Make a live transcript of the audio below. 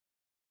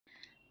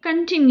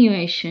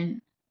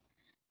Continuation.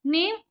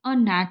 Name a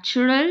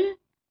natural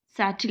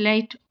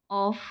satellite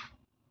of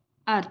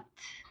Earth.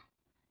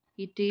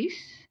 It is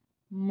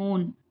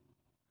Moon.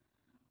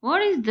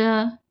 What is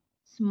the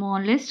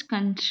smallest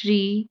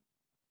country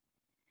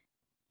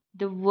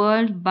the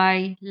world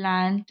by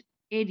land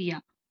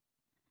area?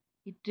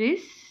 It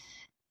is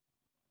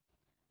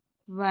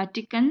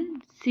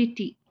Vatican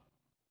City.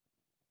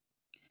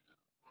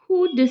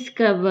 Who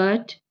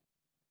discovered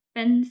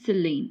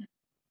penicillin?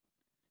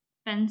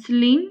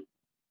 Penicillin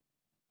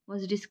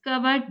was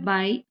discovered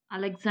by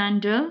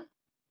Alexander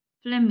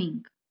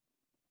Fleming.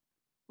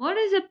 What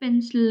is a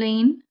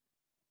penicillin?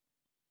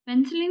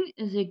 Penicillin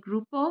is a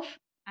group of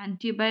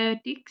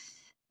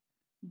antibiotics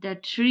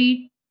that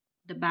treat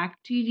the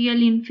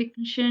bacterial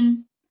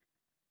infection.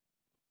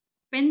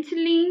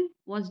 Penicillin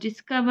was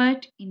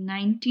discovered in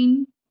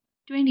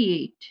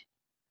 1928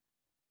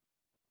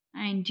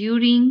 and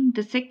during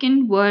the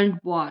Second World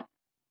War.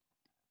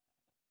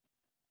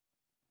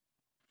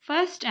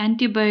 First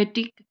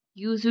antibiotic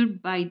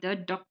used by the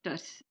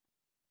doctors.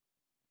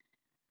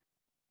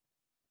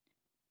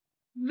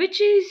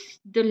 Which is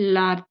the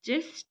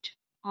largest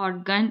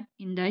organ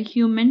in the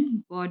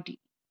human body?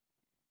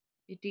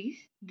 It is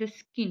the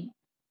skin.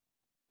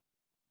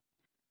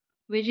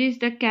 Which is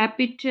the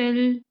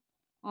capital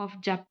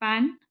of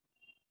Japan?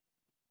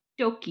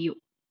 Tokyo.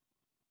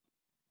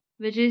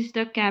 Which is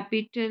the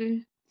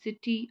capital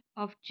city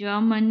of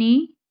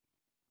Germany?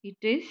 It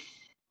is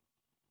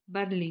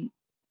Berlin.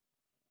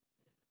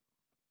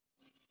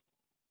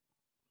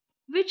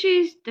 Which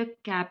is the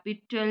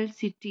capital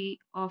city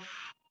of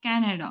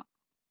Canada?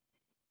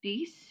 It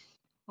is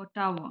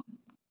Ottawa.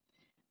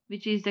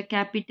 Which is the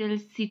capital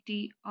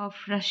city of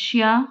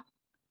Russia?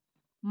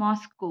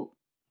 Moscow.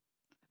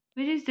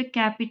 Which is the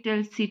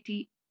capital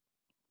city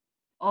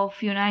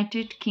of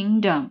United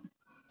Kingdom?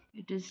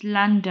 It is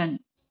London.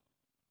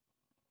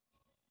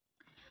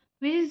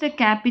 Which is the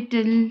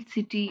capital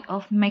city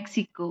of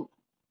Mexico?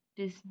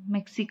 It is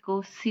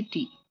Mexico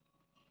City.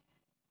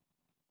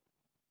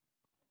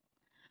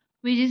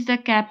 Which is the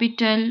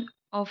capital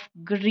of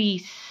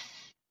Greece?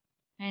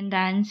 And the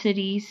answer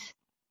is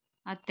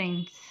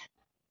Athens.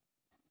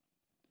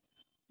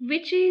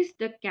 Which is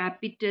the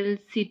capital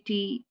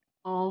city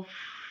of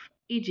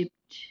Egypt?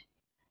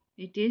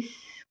 It is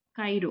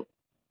Cairo.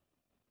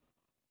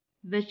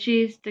 Which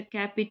is the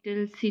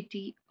capital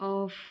city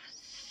of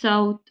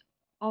South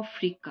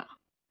Africa?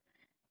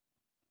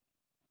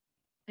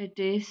 It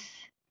is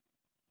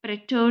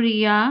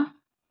Pretoria.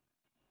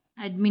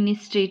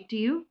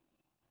 Administrative,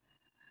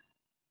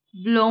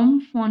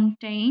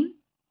 Bloemfontein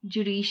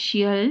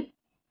Judicial,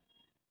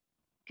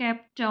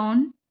 Cape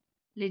Town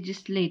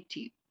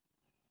Legislative.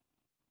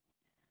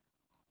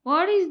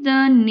 What is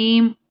the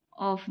name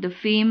of the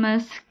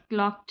famous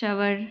clock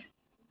tower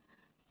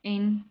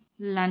in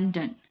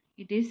London?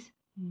 It is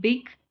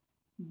Big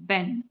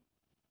Ben.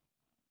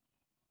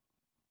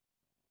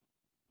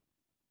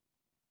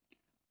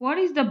 What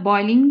is the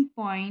boiling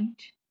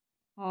point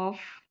of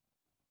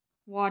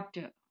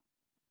water?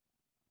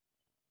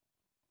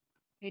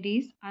 It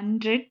is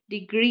 100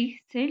 degrees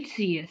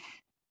Celsius.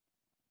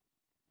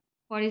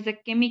 What is the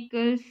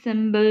chemical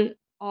symbol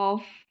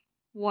of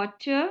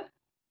water?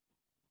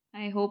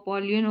 I hope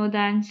all you know the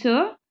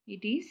answer.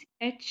 It is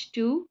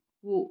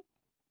H2O.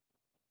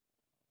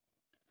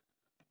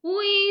 Who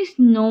is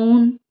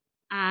known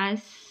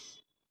as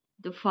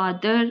the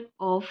father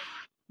of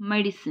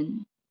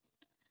medicine?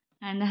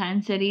 And the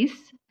answer is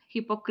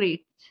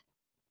Hippocrates.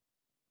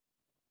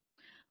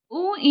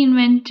 Who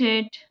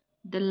invented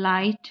the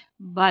light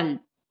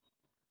bulb?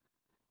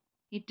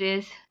 It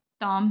is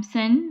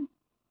Thomson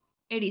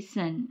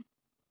Edison.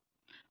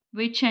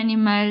 Which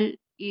animal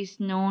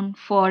is known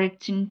for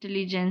its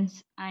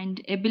intelligence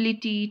and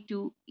ability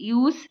to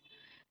use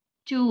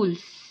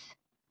tools?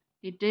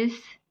 It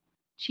is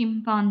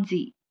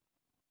chimpanzee.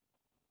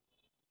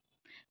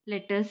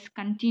 Let us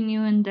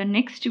continue in the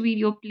next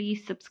video.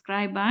 Please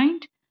subscribe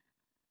and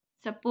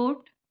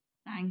support.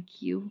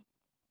 Thank you.